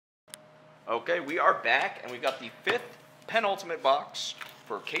Okay, we are back, and we've got the 5th penultimate box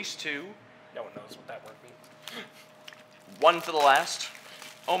for Case 2. No one knows what that word means. One to the last.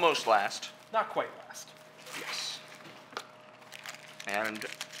 Almost last. Not quite last. Yes. And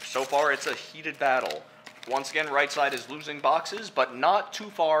so far, it's a heated battle. Once again, right side is losing boxes, but not too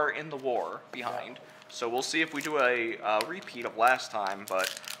far in the war behind. No. So we'll see if we do a repeat of last time,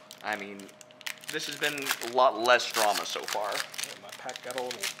 but, I mean, this has been a lot less drama so far. Yeah, my pack got a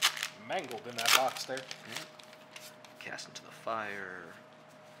little mangled in that box there. Cast into the fire.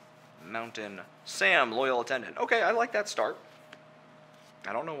 Mountain. Sam, loyal attendant. Okay, I like that start.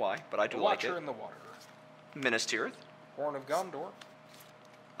 I don't know why, but I do like Watcher it. in the water. Minas Tirith. Horn of Gondor.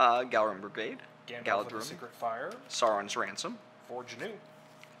 Galrin Brigade. Gandalf of the Galadrim. Secret Fire. Sauron's Ransom. Forge Anew.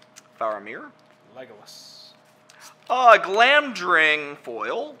 Faramir. Legolas. Glamdring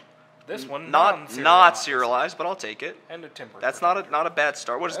foil. This one Not serialized, but I'll take it. And a timber. That's not a bad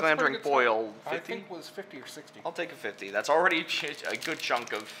start. What is That's a pretty Glamdring good foil? start. 50? I think it was 50 or 60. I'll take a 50. That's already a good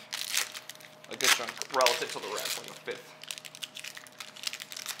chunk relative to the rest, like a 5th.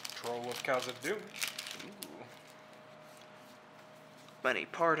 Troll of Khazad-dûm. Many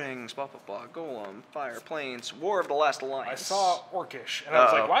partings, blah, blah, blah, Golem, Fire, Plains, War of the Last Alliance. I saw Orcish, and I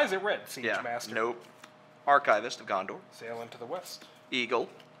was like, why is it red? Siege Master. Nope. Archivist of Gondor. Sail into the West. Eagle.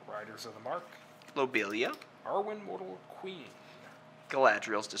 Riders of the Mark. Lobelia. Arwen Mortal Queen.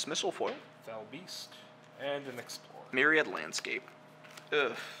 Galadriel's Dismissal foil. Fell Beast. And an Explorer. Myriad Landscape.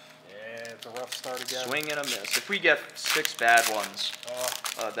 Ugh. Yeah, it's a rough start again. Swing and a miss. If we get 6 bad ones,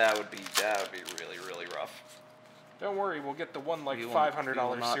 that would be really, really rough. Don't worry, we'll get the one like We will $500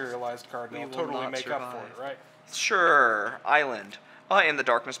 not- serialized card, and we it'll will totally not make up for survive. it, right? Sure. Island. In the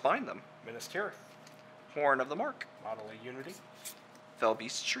darkness bind them. Minas Tirith. Horn of the Mark. Model of Unity.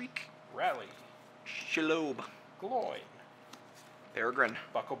 Felbeast Shriek. Rally. Shilob. Gloin. Peregrine.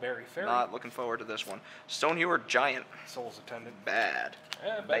 Buckleberry Ferry. Not looking forward to this one. Stonehewer Giant. Soul's Attendant. Bad.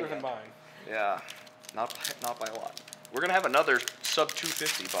 Better than mine. Yeah. Not by a lot. We're going to have another sub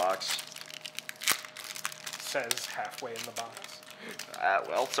 250 box. Says halfway in the box.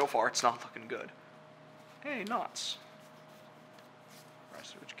 Well, so far it's not looking good. Hey, Knots.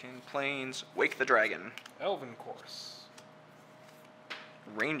 Research King Plains. Wake the Dragon. Elven Course.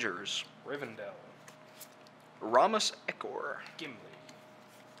 Rangers. Rivendell. Ramus Ekor. Gimli.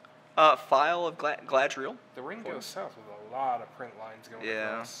 File of Gladriel. The ring goes south with a lot of print lines going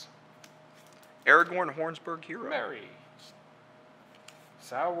across. Aragorn Hornsburg Hero. Merry.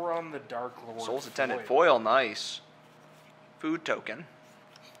 Sauron the Dark Lord. Soul's Attendant foil, nice. Food token.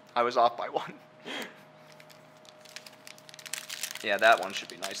 I was off by 1. Yeah, that one should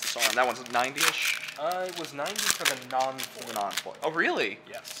be nice. The Sauron. That one's 90-ish. It was 90 for the non-foil. The non-foil. Oh, really?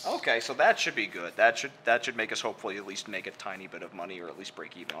 Yes. Okay, so that should be good. That should make us hopefully at least make a tiny bit of money, or at least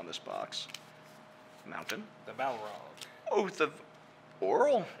break even on this box. Mountain. The Balrog. Oath of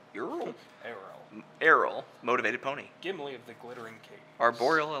Errol. Arrow. Motivated Pony. Gimli of the Glittering Cave.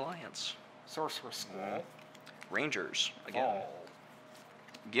 Arboreal Alliance. Sorcerer's Squall. Rangers again. Fall.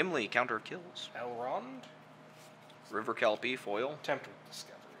 Gimli counter kills. Elrond. River Kelpie foil. Tempter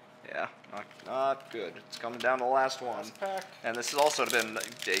Discovery. Yeah, not good. It's coming down to the last one. Last pack. And this has also been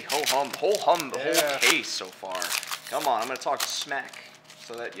a whole case so far. Come on, I'm going to talk smack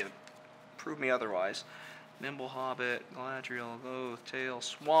so that you prove me otherwise. Nimble Hobbit, Galadriel, Oath, Tail,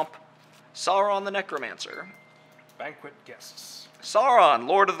 Swamp, Sauron the Necromancer, Banquet Guests. Sauron,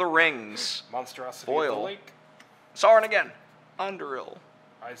 Lord of the Rings, Monstrosity Foil. of the Lake. Sauron again, Anduril,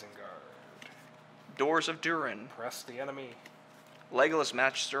 Isengard. Doors of Durin, Press the Enemy. Legolas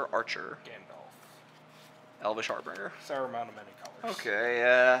Magister Archer, Gandalf. Elvish Harbinger. Saruman of Many Colors.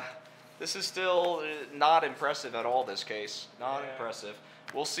 Okay, this is still not impressive at all, this case. Not Yeah. impressive.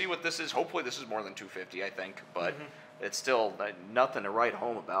 We'll see what this is. Hopefully this is more than 250, I think, but it's still nothing to write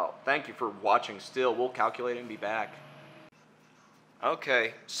home about. Thank you for watching still. We'll calculate and be back.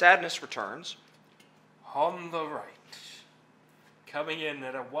 Okay, Sadness returns. On the right. Coming in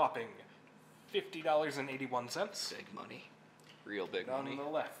at a whopping $50.81. Big money. Real big On money. the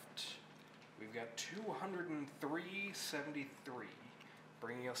left, we've got $203.73,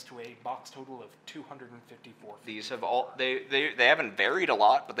 bringing us to a box total of $254. These have all, they haven't varied a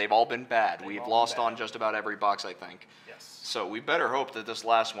lot, but they've all been bad. They've We've all been lost bad. on just about every box, I think. Yes. So we better hope that this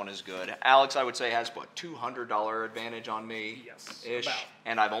last one is good. Alex, I would say, has, what, $200 advantage on me? Yes, Ish. about.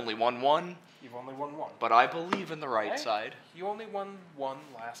 And I've only won 1, You've only won 1. but I believe in the right Hey, side. You only won 1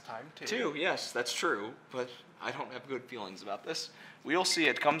 last time, too. 2, yes, that's true, but I don't have good feelings about this. We'll see.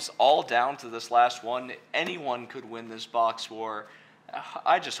 It comes all down to this last one. Anyone could win this box war.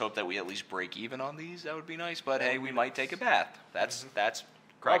 I just hope that we at least break even on these. That would be nice, but hey, we might take a bath. That's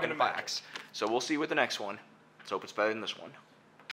cracking Welcome to Magic. packs. So we'll see you with the next one. Let's hope it's better than this one.